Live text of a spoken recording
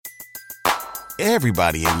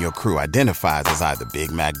Everybody in your crew identifies as either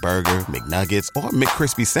Big Mac Burger, McNuggets, or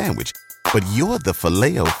McCrispy Sandwich. But you're the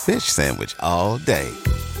Filet-O-Fish Sandwich all day.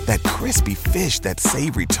 That crispy fish, that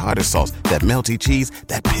savory tartar sauce, that melty cheese,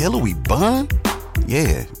 that pillowy bun.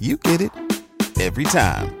 Yeah, you get it. Every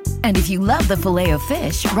time. And if you love the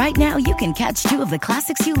Filet-O-Fish, right now you can catch two of the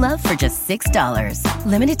classics you love for just $6.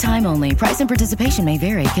 Limited time only. Price and participation may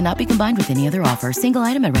vary. Cannot be combined with any other offer. Single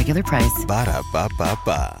item at regular price.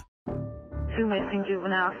 Ba-da-ba-ba-ba. 2 missing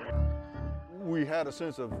juveniles. We had a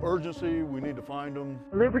sense of urgency. We need to find them.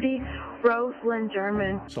 Liberty Rosalind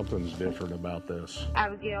German. Something's different about this.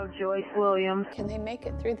 Abigail Joyce Williams. Can they make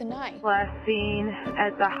it through the night? Last seen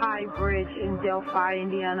at the High Bridge in Delphi,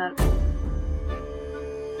 Indiana.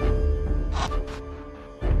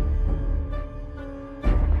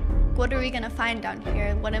 What are we going to find down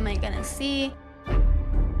here? What am I going to see?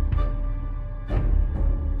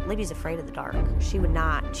 Libby's afraid of the dark. She would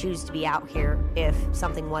not choose to be out here if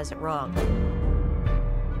something wasn't wrong.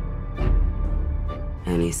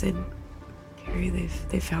 And he said, Carrie,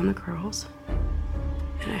 they found the girls.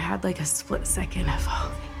 And I had like a split second of,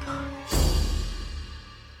 oh, thank God.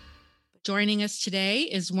 Joining us today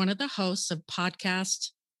is one of the hosts of podcast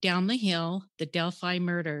Down the Hill, the Delphi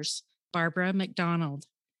Murders, Barbara MacDonald.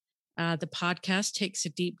 The podcast takes a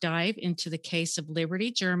deep dive into the case of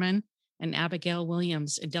Liberty German and Abigail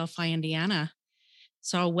Williams in Delphi, Indiana.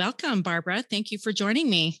 So welcome, Barbara. Thank you for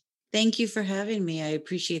joining me. Thank you for having me. I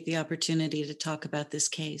appreciate the opportunity to talk about this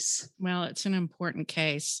case. Well, it's an important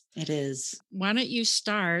case. It is. Why don't you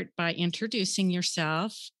start by introducing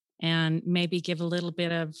yourself and maybe give a little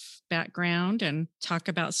bit of background and talk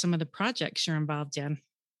about some of the projects you're involved in?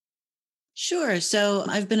 Sure. So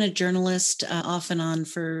I've been a journalist off and on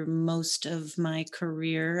for most of my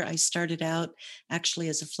career. I started out actually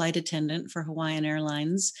as a flight attendant for Hawaiian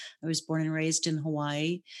Airlines. I was born and raised in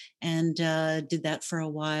Hawaii and did that for a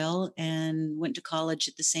while and went to college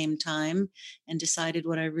at the same time and decided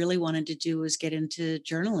what I really wanted to do was get into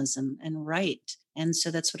journalism and write. And so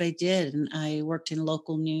that's what I did. And I worked in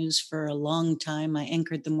local news for a long time. I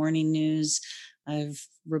anchored the morning news. I've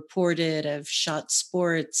reported, I've shot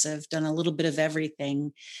sports, I've done a little bit of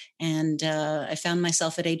everything. And I found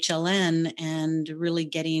myself at HLN and really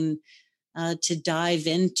getting to dive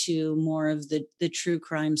into more of the true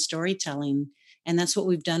crime storytelling. And that's what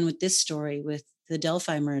we've done with this story, with the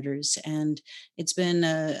Delphi murders. And it's been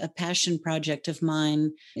a passion project of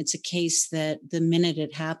mine. It's a case that the minute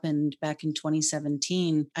it happened back in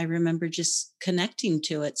 2017, I remember just connecting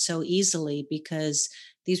to it so easily because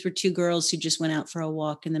these were two girls who just went out for a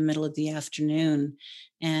walk in the middle of the afternoon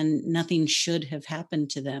and nothing should have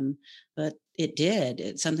happened to them, but it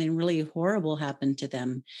did. Something really horrible happened to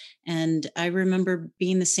them. And I remember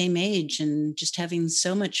being the same age and just having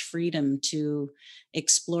so much freedom to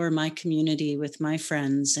explore my community with my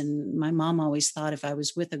friends. And my mom always thought if I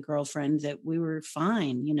was with a girlfriend that we were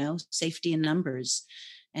fine, safety in numbers.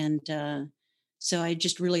 And so I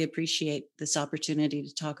just really appreciate this opportunity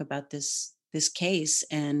to talk about this case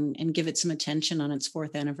and give it some attention on its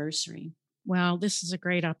 4th anniversary. Well, this is a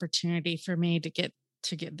great opportunity for me to get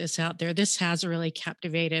this out there. This has really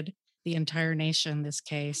captivated the entire nation, this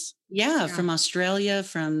case. Yeah, from Australia,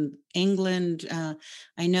 from England.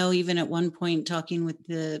 I know even at one point talking with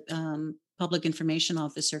the public information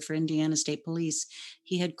officer for Indiana State Police,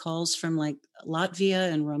 he had calls from like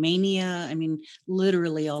Latvia and Romania. I mean,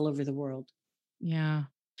 literally all over the world. Yeah.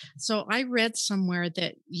 So I read somewhere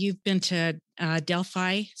that you've been to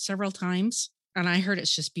Delphi several times, and I heard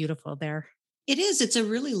it's just beautiful there. It is. It's a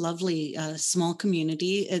really lovely small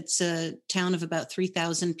community. It's a town of about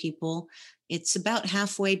 3,000 people. It's about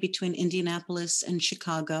halfway between Indianapolis and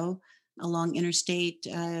Chicago along Interstate,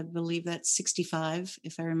 I believe that's 65,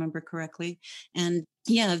 if I remember correctly. And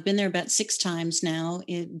yeah, I've been there about 6 times now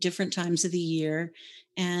at different times of the year.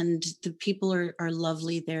 And the people are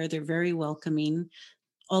lovely there. They're very welcoming.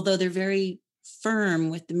 Although they're very firm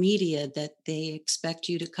with the media that they expect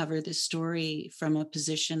you to cover this story from a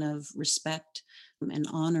position of respect and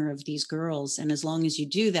honor of these girls. And as long as you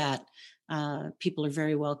do that, people are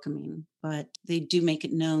very welcoming. But they do make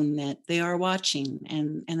it known that they are watching.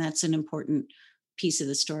 And that's an important piece of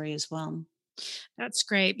the story as well. That's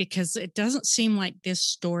great because it doesn't seem like this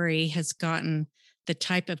story has gotten the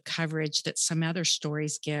type of coverage that some other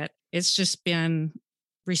stories get. It's just been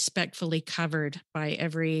respectfully covered by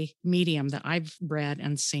every medium that I've read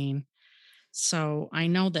and seen. So I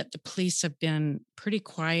know that the police have been pretty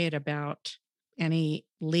quiet about any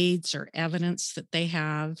leads or evidence that they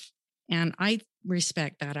have. And I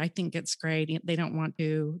respect that. I think it's great. They don't want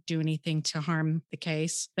to do anything to harm the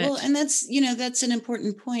case. But well, and that's an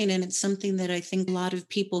important point. And it's something that I think a lot of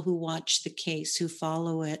people who watch the case, who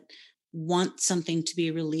follow it, want something to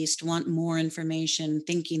be released, want more information,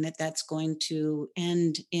 thinking that that's going to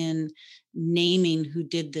end in naming who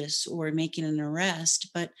did this or making an arrest.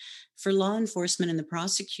 But for law enforcement and the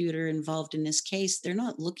prosecutor involved in this case, they're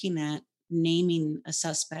not looking at naming a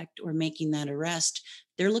suspect or making that arrest.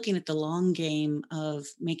 They're looking at the long game of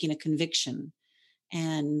making a conviction.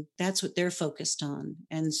 And that's what they're focused on.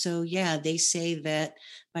 And so, yeah, they say that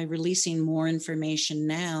by releasing more information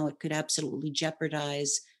now, it could absolutely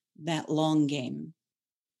jeopardize that long game.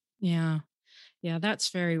 yeah, that's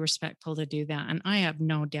very respectful to do that. And I have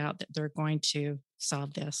no doubt that they're going to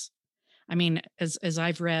solve this. I mean, as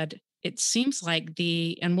I've read, it seems like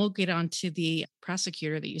and we'll get on to the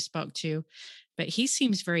prosecutor that you spoke to, but he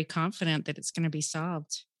seems very confident that it's going to be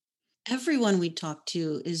solved. Everyone we talk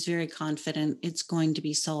to is very confident it's going to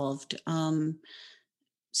be solved.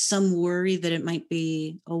 Some worry that it might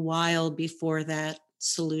be a while before that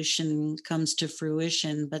solution comes to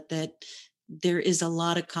fruition, but that there is a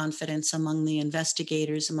lot of confidence among the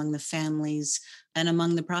investigators, among the families, and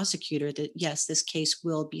among the prosecutor that, yes, this case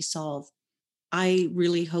will be solved. I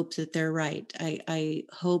really hope that they're right. I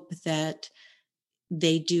hope that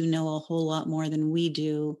they do know a whole lot more than we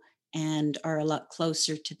do and are a lot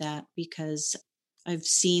closer to that, because I've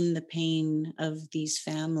seen the pain of these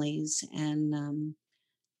families. And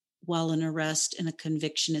while an arrest and a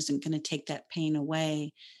conviction isn't going to take that pain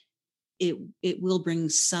away, it will bring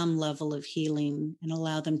some level of healing and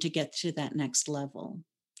allow them to get to that next level,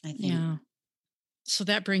 I think. Yeah. So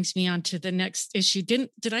that brings me on to the next issue.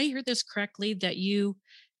 Did I hear this correctly, that you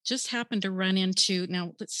just happened to run into,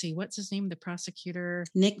 now let's see, what's his name? The prosecutor?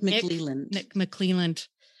 Nick McClelland. Nick McClelland.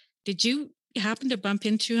 Did you happen to bump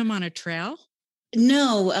into him on a trail?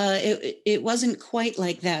 No, it wasn't quite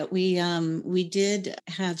like that. We did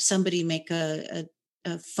have somebody make a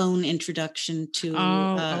phone introduction to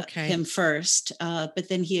him first, but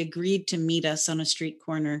then he agreed to meet us on a street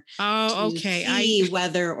corner. To see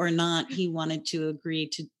whether or not he wanted to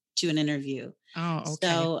agree to an interview. Oh,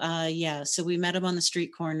 okay. So we met him on the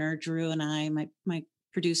street corner, Drew and I, my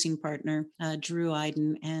producing partner, Drew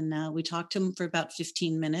Iden, and we talked to him for about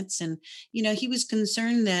 15 minutes. And, he was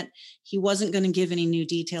concerned that he wasn't going to give any new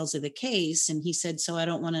details of the case. And he said, so I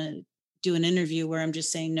don't want to do an interview where I'm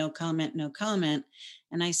just saying no comment, no comment.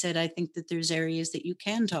 And I said, I think that there's areas that you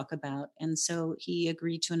can talk about. And so he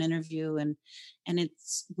agreed to an interview, and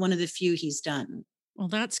it's one of the few he's done. Well,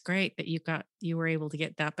 that's great that you were able to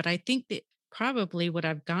get that. But I think that probably what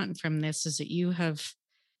I've gotten from this is that you have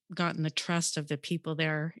gotten the trust of the people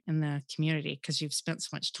there in the community because you've spent so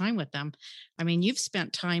much time with them. I mean, you've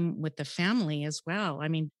spent time with the family as well. I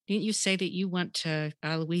mean, didn't you say that you went to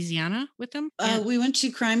Louisiana with them? We went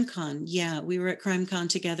to CrimeCon. Yeah, we were at CrimeCon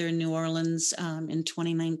together in New Orleans in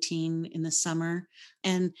 2019 in the summer.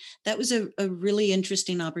 And that was a really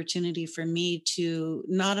interesting opportunity for me to,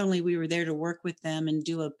 not only we were there to work with them and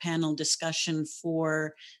do a panel discussion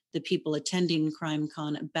for the people attending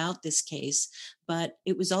CrimeCon about this case, but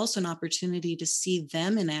it was also an opportunity to see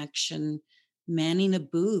them in action, manning a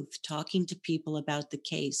booth, talking to people about the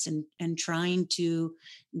case and trying to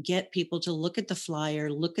get people to look at the flyer,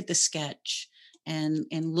 look at the sketch, and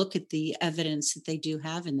look at the evidence that they do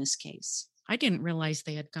have in this case. I didn't realize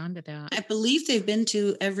they had gone to that. I believe they've been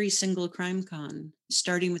to every single CrimeCon,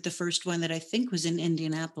 starting with the first one that I think was in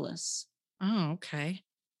Indianapolis. Oh, okay.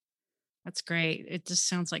 That's great. It just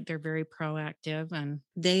sounds like they're very proactive. And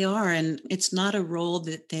they are. And it's not a role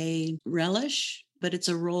that they relish, but it's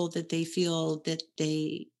a role that they feel that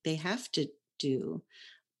they have to do.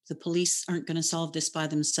 The police aren't going to solve this by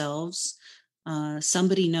themselves.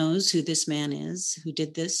 Somebody knows who this man is, who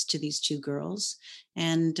did this to these two girls.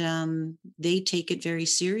 And they take it very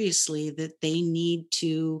seriously that they need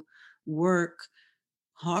to work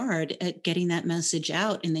hard at getting that message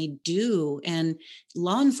out, and they do. And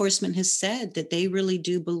law enforcement has said that they really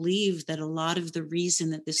do believe that a lot of the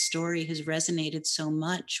reason that this story has resonated so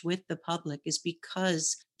much with the public is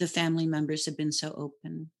because the family members have been so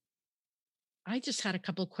open. I just had a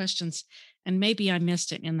couple of questions, and maybe I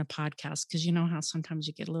missed it in the podcast because you know how sometimes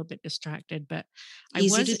you get a little bit distracted, but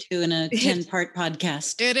easy to do in a 10-part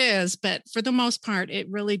podcast. It is, but for the most part, it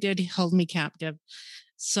really did hold me captive.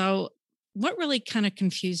 So what really kind of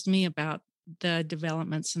confused me about the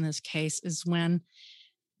developments in this case is when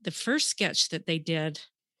the first sketch that they did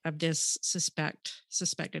of this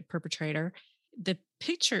suspected perpetrator, the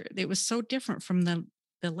picture, it was so different from the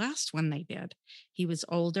last one they did. He was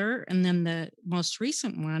older. And then the most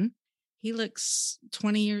recent one, he looks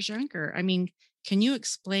 20 years younger. I mean, can you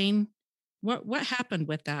explain what happened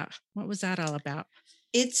with that? What was that all about?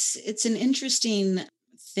 It's an interesting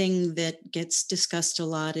thing that gets discussed a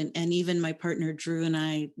lot. And even my partner, Drew, and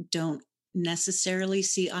I don't necessarily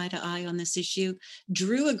see eye to eye on this issue.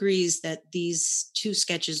 Drew agrees that these two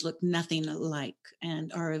sketches look nothing alike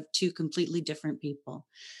and are of two completely different people.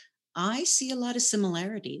 I see a lot of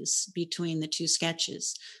similarities between the two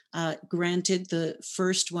sketches. Granted, the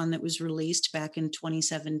first one that was released back in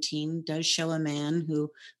 2017 does show a man who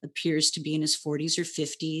appears to be in his 40s or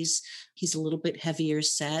 50s. He's a little bit heavier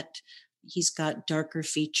set. He's got darker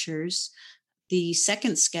features. The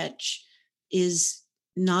second sketch is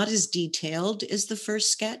not as detailed as the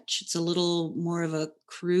first sketch. It's a little more of a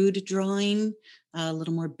crude drawing, a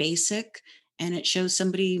little more basic. And it shows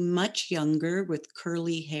somebody much younger with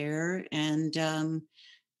curly hair and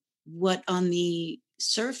what on the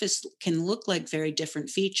surface can look like very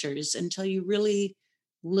different features until you really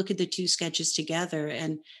look at the two sketches together.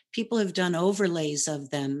 And people have done overlays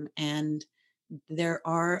of them, and there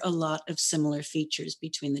are a lot of similar features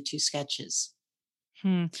between the two sketches.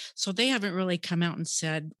 So they haven't really come out and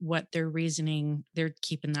said what their reasoning, they're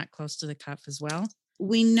keeping that close to the cuff as well?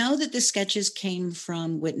 We know that the sketches came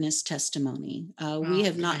from witness testimony. We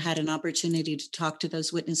have not had an opportunity to talk to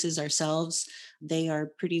those witnesses ourselves. They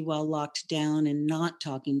are pretty well locked down and not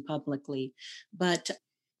talking publicly. But,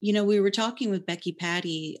 you know, we were talking with Becky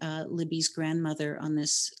Patty, Libby's grandmother, on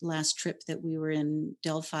this last trip that we were in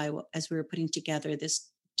Delphi as we were putting together this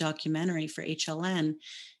documentary for HLN.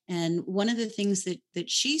 And one of the things that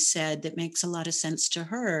she said that makes a lot of sense to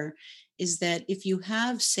her is that if you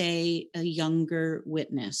have, say, a younger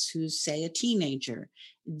witness who's, say, a teenager,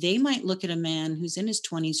 they might look at a man who's in his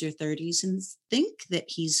 20s or 30s and think that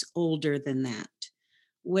he's older than that.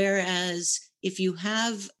 Whereas if you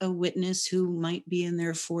have a witness who might be in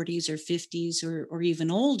their 40s or 50s or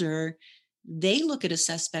even older, they look at a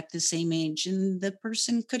suspect the same age and the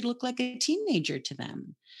person could look like a teenager to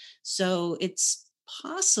them. So it's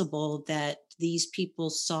possible that these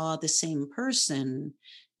people saw the same person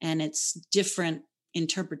and it's different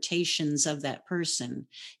interpretations of that person.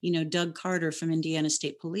 You know, Doug Carter from Indiana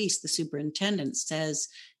State Police, the superintendent, says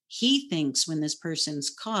he thinks when this person's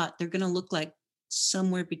caught, they're going to look like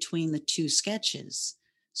somewhere between the two sketches.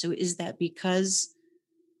 So is that because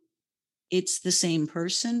it's the same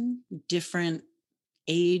person, different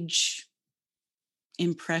age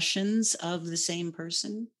impressions of the same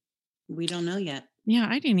person? We don't know yet. Yeah,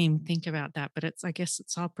 I didn't even think about that, but I guess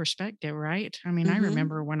it's all perspective, right? I mean, I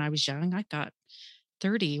remember when I was young, I thought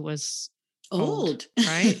 30 was old,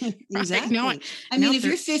 right? Exactly. I mean, if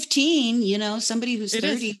you're 15, you know, somebody who's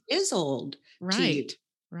 30 is old. Right.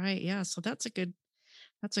 Right. Yeah. So that's a good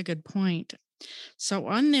point. So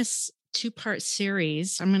on this 2-part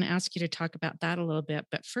series, I'm going to ask you to talk about that a little bit.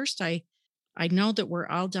 But first, I know that we're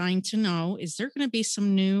all dying to know, is there going to be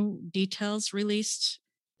some new details released?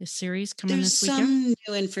 The series coming this weekend? There's some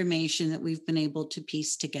new information that we've been able to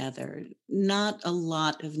piece together. Not a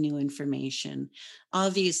lot of new information.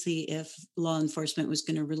 Obviously, if law enforcement was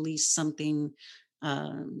going to release something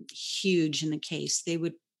huge in the case, they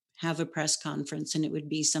would have a press conference and it would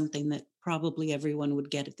be something that probably everyone would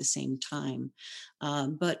get at the same time.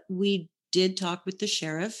 But we did talk with the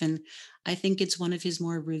sheriff, and I think it's one of his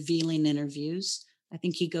more revealing interviews. I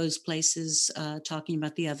think he goes places talking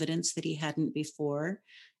about the evidence that he hadn't before.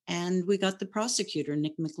 And we got the prosecutor,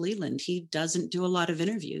 Nick McLeland. He doesn't do a lot of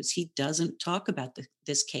interviews. He doesn't talk about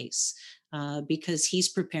this case because he's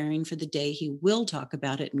preparing for the day he will talk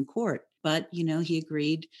about it in court. But, you know, he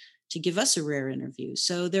agreed to give us a rare interview.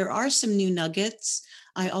 So there are some new nuggets.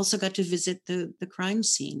 I also got to visit the crime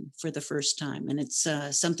scene for the first time. And it's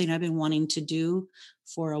something I've been wanting to do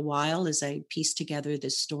for a while as I piece together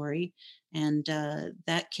this story. And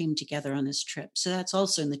that came together on this trip. So that's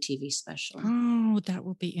also in the TV special. Oh, that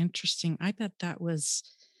will be interesting. I bet that was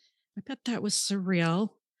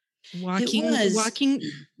surreal. Walking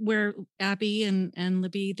where Abby and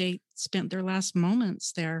Libby, they spent their last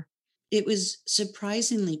moments there. It was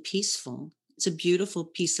surprisingly peaceful. It's a beautiful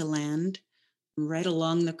piece of land right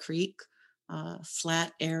along the creek,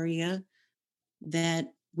 flat area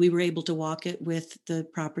that we were able to walk it with the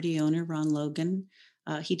property owner, Ron Logan.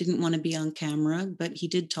 He didn't want to be on camera, but he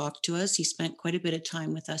did talk to us. He spent quite a bit of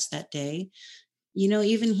time with us that day. You know,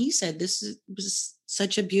 even he said this was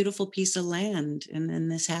such a beautiful piece of land, and then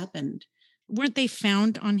this happened. Weren't they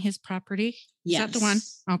found on his property? Yes. Is that the one?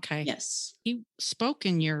 Okay. Yes. He spoke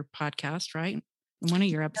in your podcast, right? In one of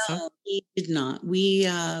your episodes? No, he did not.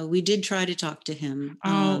 We did try to talk to him.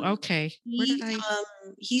 Oh, okay.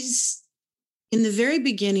 He's In the very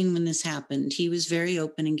beginning, when this happened, he was very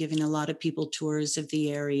open and giving a lot of people tours of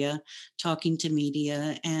the area, talking to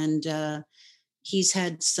media, and he's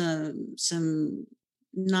had some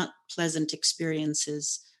not pleasant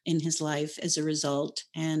experiences in his life as a result,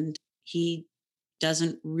 and he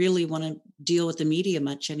doesn't really want to deal with the media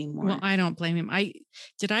much anymore. Well, I don't blame him.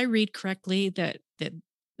 Did I read correctly that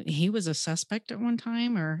he was a suspect at one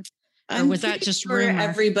time, or was that just sure rumor?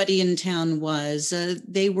 Everybody in town was.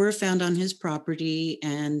 They were found on his property,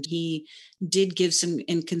 and he did give some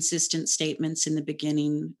inconsistent statements in the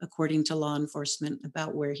beginning, according to law enforcement,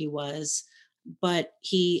 about where he was. But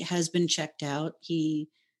he has been checked out. He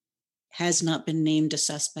has not been named a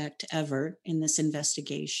suspect ever in this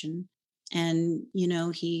investigation. And,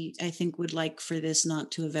 he, I think, would like for this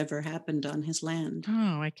not to have ever happened on his land.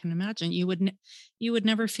 Oh, I can imagine. You would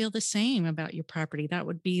never feel the same about your property. That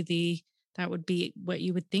would be what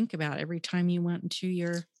you would think about every time you went into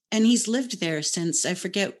your. And he's lived there since, I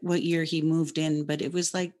forget what year he moved in, but it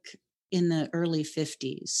was like in the early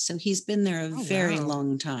 50s. So he's been there a very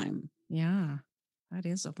long time. Yeah, that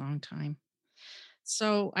is a long time.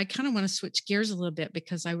 So I kind of want to switch gears a little bit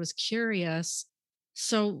because I was curious.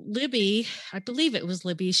 So Libby, I believe it was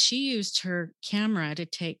Libby, she used her camera to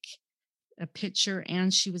take a picture,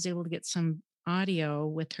 and she was able to get some audio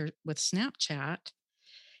with Snapchat.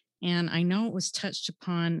 And I know it was touched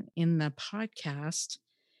upon in the podcast.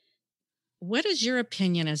 What is your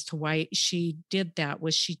opinion as to why she did that?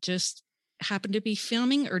 Was she just happened to be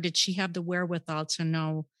filming, or did she have the wherewithal to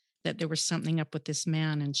know that there was something up with this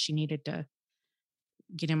man and she needed to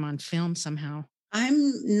get him on film somehow?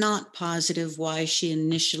 I'm not positive why she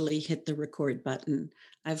initially hit the record button.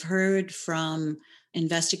 I've heard from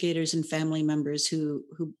investigators and family members who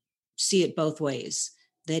see it both ways,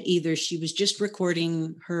 that either she was just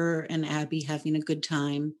recording her and Abby having a good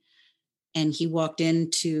time, and he walked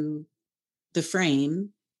into the frame.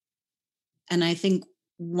 And I think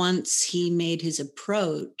once he made his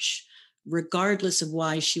approach, regardless of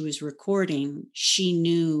why she was recording, she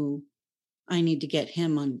knew, I need to get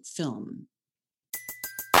him on film.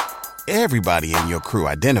 Everybody in your crew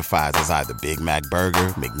identifies as either Big Mac Burger,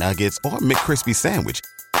 McNuggets, or McCrispy Sandwich.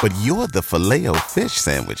 But you're the Filet-O-Fish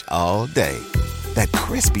Sandwich all day. That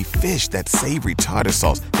crispy fish, that savory tartar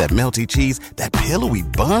sauce, that melty cheese, that pillowy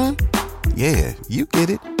bun. Yeah, you get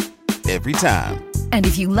it. Every time. And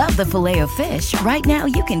if you love the Filet-O-Fish, right now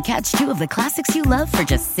you can catch two of the classics you love for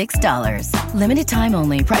just $6. Limited time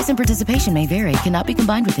only. Price and participation may vary. Cannot be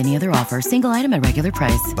combined with any other offer. Single item at regular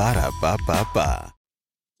price. Ba-da-ba-ba-ba.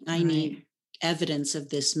 I need evidence of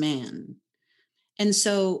this man. And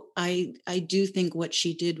so I do think what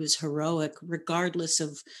she did was heroic, regardless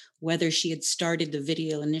of whether she had started the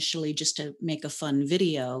video initially just to make a fun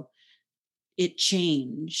video. It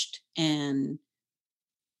changed, and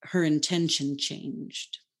her intention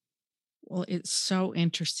changed. Well, it's so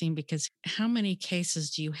interesting because how many cases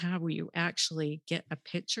do you have where you actually get a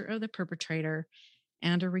picture of the perpetrator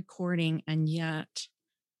and a recording, and yet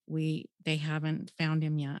they haven't found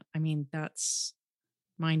him yet? I mean, that's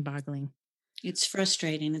mind-boggling. It's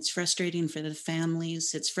frustrating. It's frustrating for the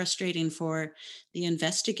families. It's frustrating for the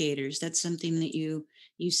investigators. That's something that you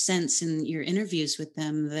sense in your interviews with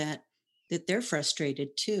them, that they're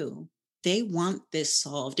frustrated too. They want this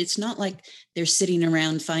solved. It's not like they're sitting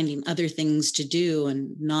around finding other things to do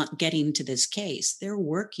and not getting to this case. They're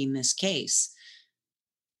working this case.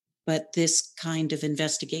 But this kind of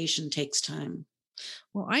investigation takes time.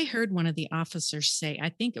 Well, I heard one of the officers say, I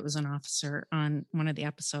think it was an officer on one of the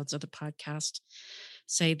episodes of the podcast,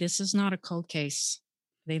 say this is not a cold case.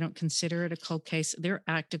 They don't consider it a cold case. They're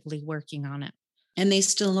actively working on it. And they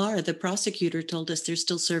still are. The prosecutor told us they're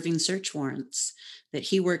still serving search warrants, that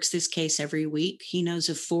he works this case every week. He knows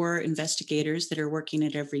of 4 investigators that are working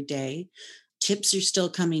it every day. Tips are still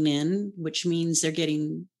coming in, which means they're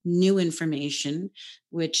getting new information,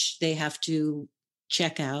 which they have to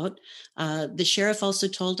check out. The sheriff also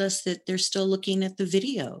told us that they're still looking at the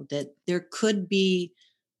video, that there could be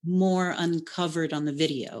more uncovered on the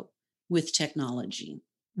video with technology.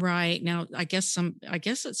 Right. Now, I guess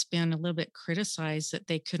it's been a little bit criticized that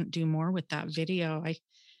they couldn't do more with that video.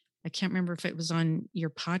 I can't remember if it was on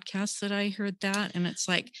your podcast that I heard that. And it's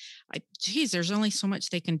like, geez, there's only so much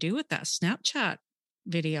they can do with that Snapchat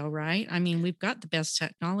video, right? I mean, we've got the best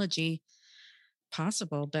technology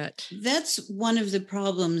possible, but that's one of the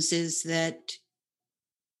problems, is that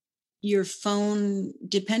your phone,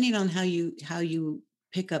 depending on how you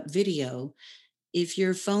pick up video, if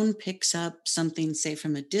your phone picks up something, say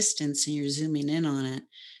from a distance, and you're zooming in on it,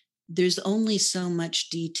 there's only so much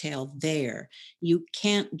detail there. You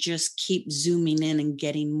can't just keep zooming in and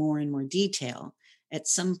getting more and more detail. at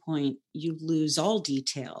some point you lose all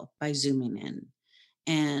detail by zooming in.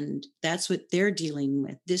 And that's what they're dealing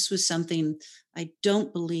with. This was something, I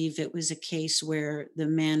don't believe it was a case where the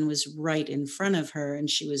man was right in front of her and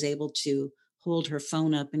she was able to hold her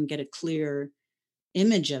phone up and get a clear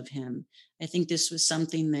image of him. I think this was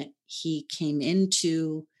something that he came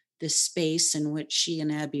into the space in which she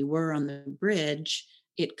and Abby were on the bridge.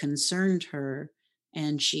 It concerned her,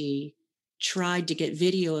 and she tried to get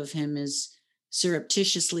video of him as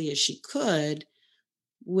surreptitiously as she could,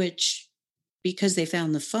 which, because they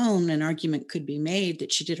found the phone, an argument could be made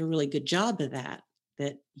that she did a really good job of that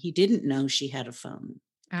he didn't know she had a phone.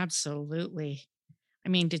 Absolutely. I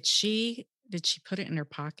mean, did she put it in her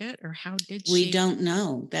pocket, or how did she? We don't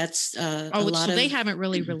know. That's a lot so of... they haven't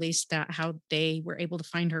really released that, how they were able to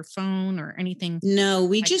find her phone or anything? No,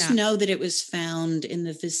 we just know that it was found in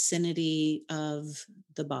the vicinity of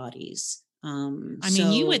the bodies. I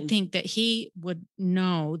mean, you would think that he would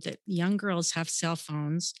know that young girls have cell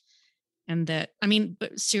phones, and that, I mean,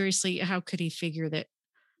 but seriously, how could he figure that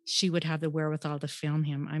she would have the wherewithal to film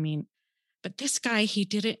him? I mean, but this guy, he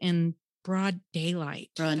did it in broad daylight.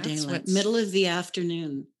 Middle of the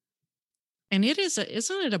afternoon. And isn't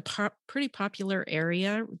it a pretty popular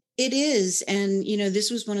area? It is. And, this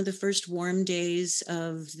was one of the first warm days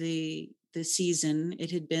of the season.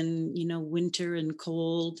 It had been, winter and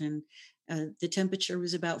cold, and the temperature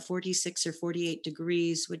was about 46 or 48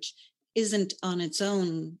 degrees, which isn't on its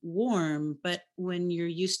own warm, but when you're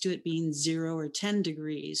used to it being 0 or 10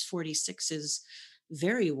 degrees, 46 is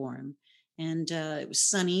very warm. And it was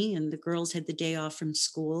sunny, and the girls had the day off from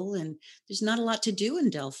school, and there's not a lot to do in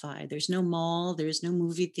Delphi. There's no mall, there's no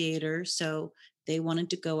movie theater. So they wanted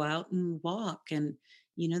to go out and walk. And,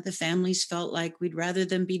 the families felt like we'd rather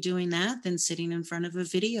them be doing that than sitting in front of a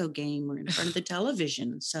video game or in front of the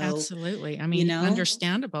television. So absolutely. I mean,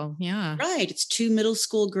 understandable. Yeah. Right. It's 2 middle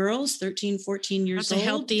school girls, 13, 14 years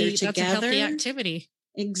old. They're together. That's a healthy activity.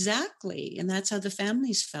 Exactly. And that's how the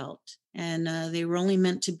families felt. And they were only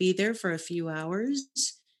meant to be there for a few hours,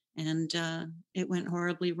 and it went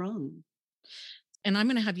horribly wrong. And I'm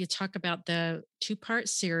going to have you talk about the 2-part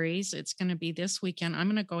series. It's going to be this weekend. I'm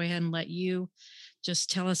going to go ahead and let you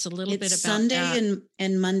just tell us a little bit about Sunday that.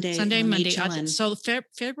 and Monday. Sunday, Monday. So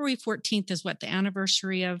February 14th is what, the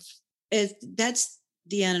anniversary of? That's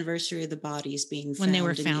the anniversary of the bodies being found. When they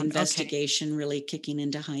were found. The investigation really kicking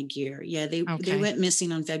into high gear. Yeah, they went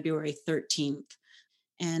missing on February 13th.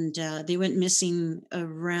 And they went missing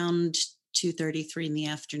around 2:33 in the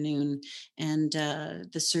afternoon. And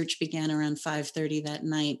the search began around 5:30 that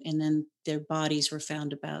night. And then their bodies were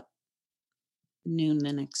found about noon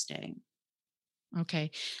the next day.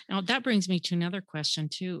 Okay. Now that brings me to another question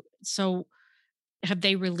too. So have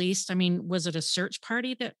they released, I mean, was it a search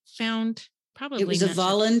party that found? Probably. It was a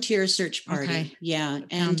volunteer search party. Okay. Yeah.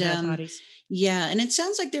 And and it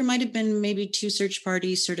sounds like there might have been maybe 2 search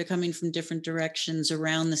parties sort of coming from different directions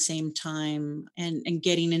around the same time and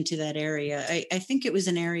getting into that area. I think it was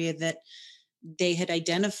an area that they had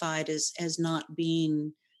identified as not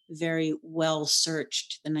being very well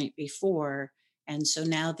searched the night before. And so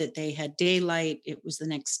now that they had daylight, it was the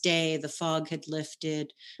next day, the fog had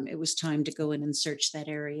lifted. It was time to go in and search that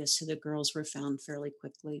area. So the girls were found fairly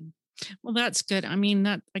quickly. Well, that's good. I mean,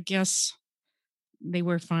 I guess they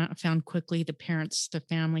were found quickly. The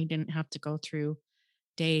family didn't have to go through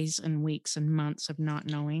days and weeks and months of not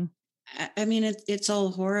knowing. I mean, it's all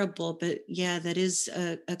horrible, but yeah, that is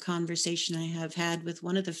a conversation I have had with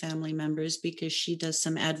one of the family members, because she does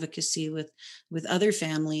some advocacy with other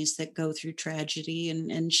families that go through tragedy.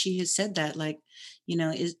 And she has said that, like,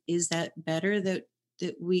 is that better that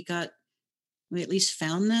we at least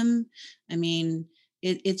found them? I mean,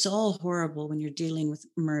 it's all horrible when you're dealing with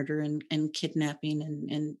murder and kidnapping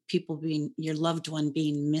and people your loved one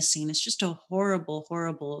being missing. It's just a horrible,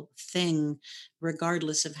 horrible thing,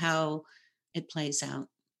 regardless of how it plays out.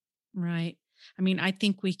 Right. I mean, I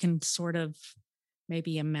think we can sort of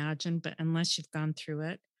maybe imagine, but unless you've gone through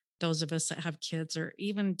it, those of us that have kids or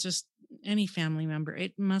even just any family member,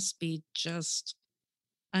 it must be just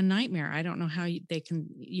a nightmare. I don't know how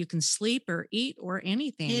you can sleep or eat or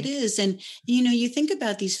anything. It is. And, you think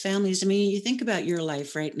about these families. I mean, you think about your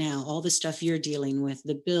life right now, all the stuff you're dealing with,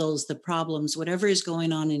 the bills, the problems, whatever is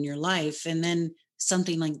going on in your life. And then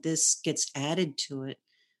something like this gets added to it.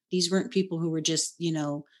 These weren't people who were just,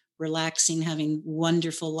 relaxing, having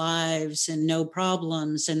wonderful lives and no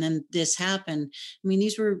problems. And then this happened. I mean,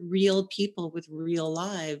 these were real people with real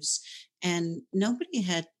lives. And nobody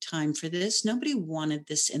had time for this. Nobody wanted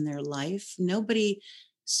this in their life. Nobody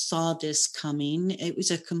saw this coming. It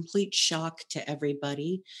was a complete shock to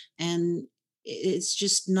everybody. And it's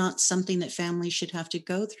just not something that families should have to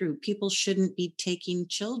go through. People shouldn't be taking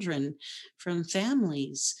children from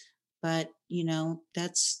families, but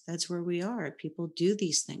that's where we are. People do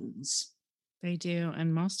these things. They do,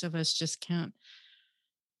 and most of us just can't.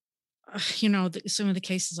 Some of the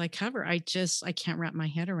cases I cover, I can't wrap my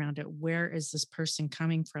head around it. Where is this person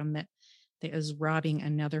coming from that is robbing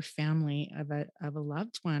another family of a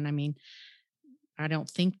loved one? I mean, I don't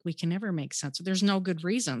think we can ever make sense. There's no good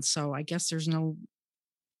reason. So I guess there's no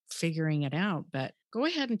figuring it out. But go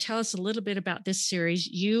ahead and tell us a little bit about this series,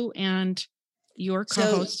 you and your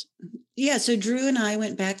co-host. So Drew and I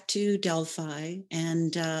went back to Delphi,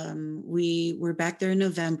 and we were back there in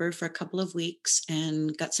November for a couple of weeks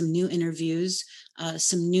and got some new interviews,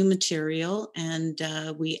 some new material, and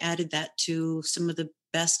we added that to some of the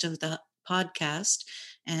best of the podcast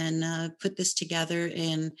and put this together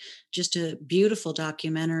in just a beautiful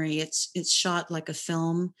documentary. It's shot like a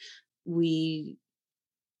film. We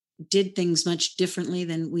did things much differently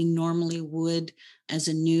than we normally would as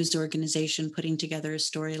a news organization putting together a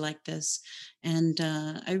story like this. And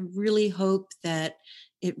I really hope that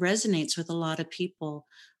it resonates with a lot of people.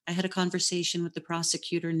 I had a conversation with the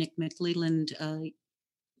prosecutor, Nick McLeland,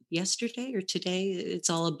 yesterday or today.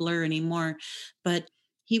 It's all a blur anymore. But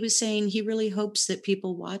he was saying he really hopes that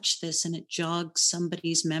people watch this and it jogs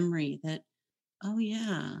somebody's memory that, oh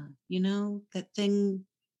yeah, that thing,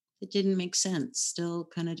 it didn't make sense, still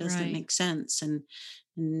kind of doesn't make sense. And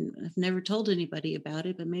I've never told anybody about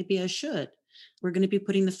it, but maybe I should. We're going to be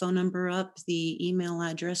putting the phone number up, the email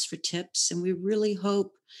address for tips. And we really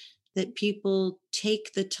hope that people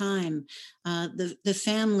take the time. The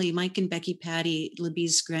family, Mike and Becky Patty,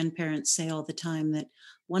 Libby's grandparents, say all the time that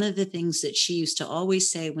one of the things that she used to always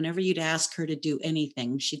say whenever you'd ask her to do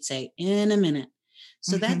anything, she'd say, in a minute.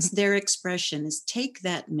 So that's their expression, is take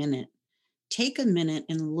that minute. Take a minute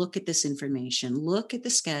and look at this information, look at the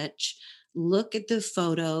sketch, look at the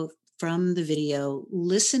photo from the video,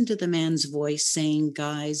 listen to the man's voice saying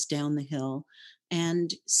guys down the hill,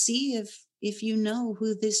 and see if you know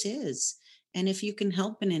who this is and if you can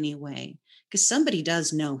help in any way, because somebody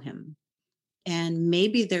does know him. And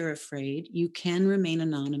maybe they're afraid. You can remain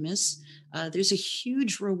anonymous. There's a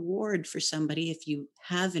huge reward for somebody if you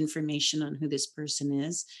have information on who this person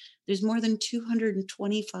is. There's more than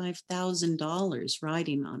 $225,000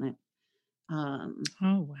 riding on it.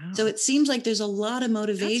 Oh, wow. So it seems like there's a lot of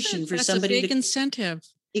motivation for somebody. That's a big incentive.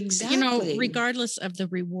 Exactly. Regardless of the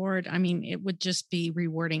reward, I mean, it would just be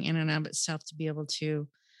rewarding in and of itself to be able to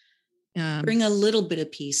bring a little bit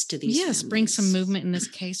of peace to these families. Bring some movement in this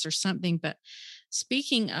case or something. But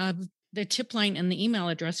speaking of the tip line and the email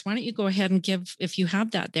address, why don't you go ahead and give, if you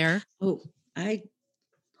have that there? Oh,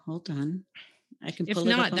 hold on. I can pull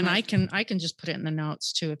it up. If not, then I can just put it in the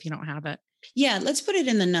notes too if you don't have it. Yeah, let's put it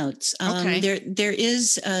in the notes. Okay. There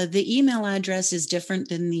is the email address is different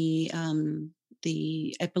than the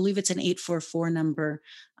I believe it's an 844 number,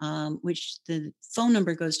 which the phone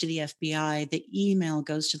number goes to the FBI. The email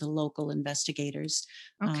goes to the local investigators.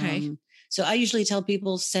 Okay. So I usually tell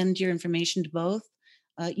people, send your information to both.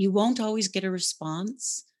 You won't always get a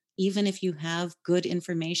response. Even if you have good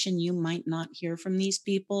information, you might not hear from these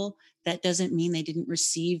people. That doesn't mean they didn't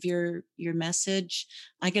receive your message.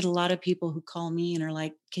 I get a lot of people who call me and are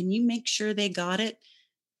like, can you make sure they got it?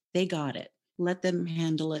 They got it. Let them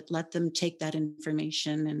handle it. Let them take that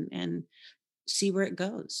information and see where it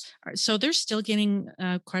goes. All right, so they're still getting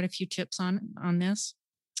quite a few tips on this.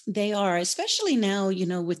 They are, especially now,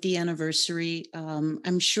 with the anniversary.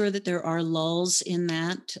 I'm sure that there are lulls in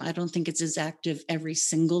that. I don't think it's as active every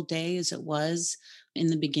single day as it was in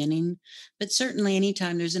the beginning, but certainly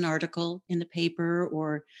anytime there's an article in the paper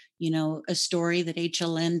or, a story that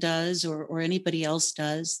HLN does or anybody else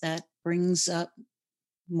does, that brings up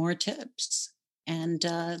more tips. And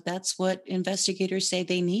that's what investigators say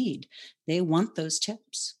they need. They want those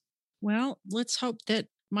tips. Well, let's hope that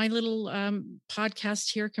my little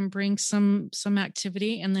podcast here can bring some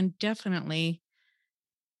activity, and then definitely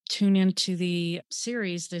tune into the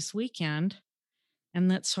series this weekend. And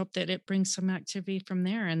let's hope that it brings some activity from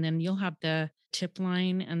there. And then you'll have the tip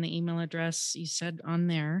line and the email address you said on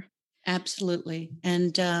there. Absolutely.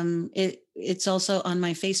 And it's also on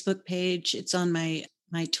my Facebook page. It's on my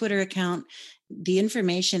Twitter account. The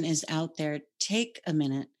information is out there. Take a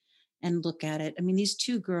minute and look at it. I mean, these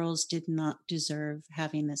two girls did not deserve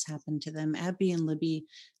having this happen to them. Abby and Libby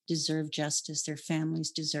deserve justice. Their families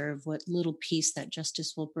deserve what little peace that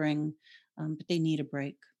justice will bring, but they need a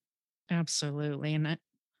break. Absolutely. And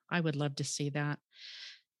I would love to see that.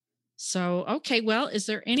 So, okay, well, is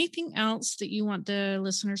there anything else that you want the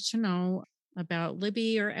listeners to know about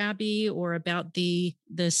Libby or Abby or about the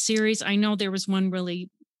series? I know there was one really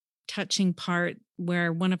touching part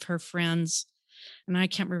where one of her friends, and I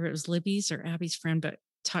can't remember if it was Libby's or Abby's friend, but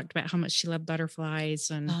talked about how much she loved butterflies.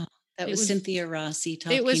 And that was Cynthia Rossi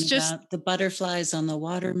talking about the butterflies on the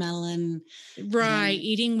watermelon. Right.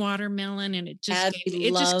 Eating watermelon. And it just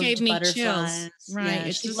gave me chills. Right.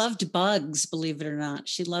 Yeah, she loved bugs, believe it or not.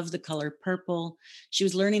 She loved the color purple. She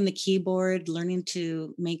was learning the keyboard, learning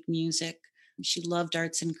to make music. She loved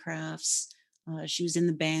arts and crafts. She was in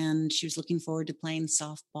the band. She was looking forward to playing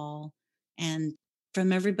softball. And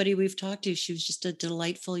from everybody we've talked to, she was just a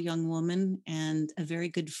delightful young woman and a very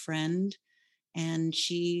good friend. And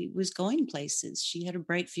she was going places. She had a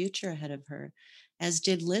bright future ahead of her, as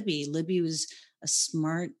did Libby. Libby was a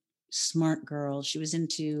smart girl. She was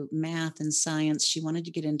into math and science. She wanted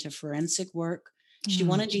to get into forensic work. She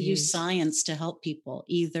wanted to use science to help people,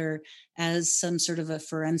 either as some sort of a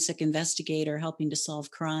forensic investigator helping to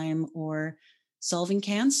solve crime or solving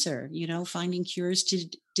cancer, finding cures to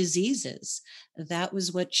diseases. That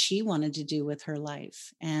was what she wanted to do with her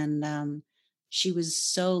life. And she was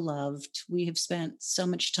so loved. We have spent so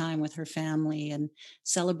much time with her family and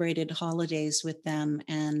celebrated holidays with them.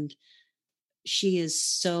 And she is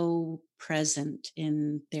so present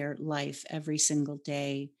in their life every single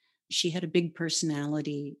day. She had a big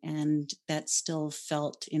personality, and that still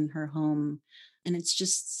felt in her home. And it's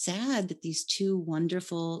just sad that these two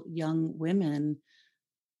wonderful young women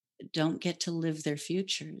don't get to live their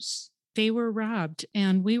futures. They were robbed,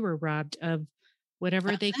 and we were robbed of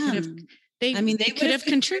whatever they could have. They could have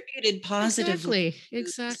contributed positively to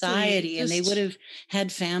society, and they would have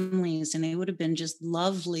had families, and they would have been just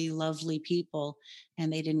lovely, lovely people,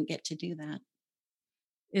 and they didn't get to do that.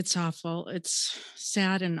 It's awful. It's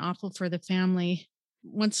sad and awful for the family.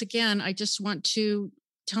 Once again, I just want to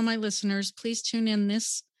tell my listeners, please tune in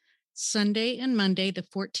this Sunday and Monday, the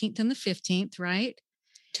 14th and the 15th, right?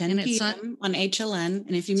 10 p.m. on HLN.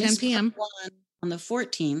 And if you miss part 1 on the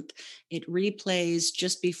 14th, it replays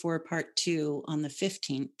just before part 2 on the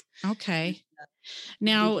 15th. Okay.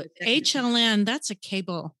 Now, HLN, that's a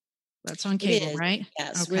cable. That's on cable, right?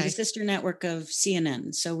 Yes. Okay. We're the sister network of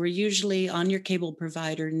CNN. So we're usually on your cable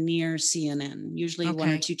provider near CNN, usually 1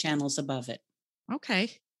 or 2 channels above it.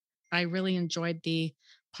 Okay. I really enjoyed the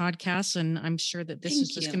podcast, and I'm sure that this is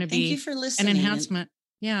just going to be an enhancement.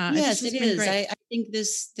 Yeah. Yes, it is. I think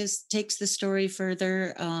this takes the story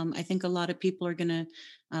further. I think a lot of people are going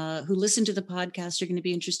to, who listen to the podcast, are going to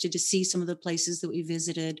be interested to see some of the places that we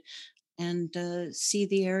visited and see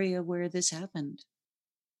the area where this happened.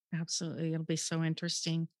 Absolutely. It'll be so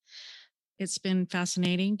interesting. It's been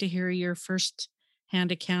fascinating to hear your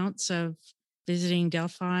first-hand accounts of visiting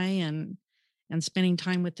Delphi and spending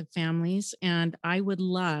time with the families. And I would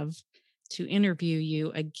love to interview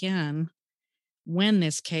you again when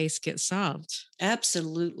this case gets solved.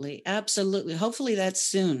 Absolutely. Absolutely. Hopefully that's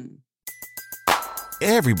soon.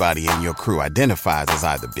 Everybody in your crew identifies as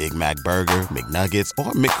either Big Mac Burger, McNuggets,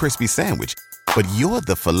 or McCrispy Sandwich. But you're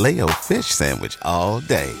the Filet-O-Fish Sandwich all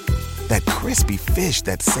day. That crispy fish,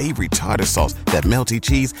 that savory tartar sauce, that melty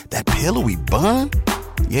cheese, that pillowy bun.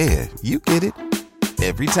 Yeah, you get it.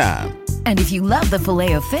 Every time. And if you love the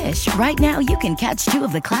Filet-O-Fish, right now you can catch 2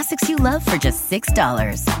 of the classics you love for just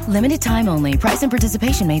 $6. Limited time only. Price and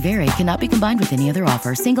participation may vary. Cannot be combined with any other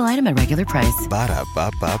offer. Single item at regular price.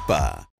 Ba-da-ba-ba-ba.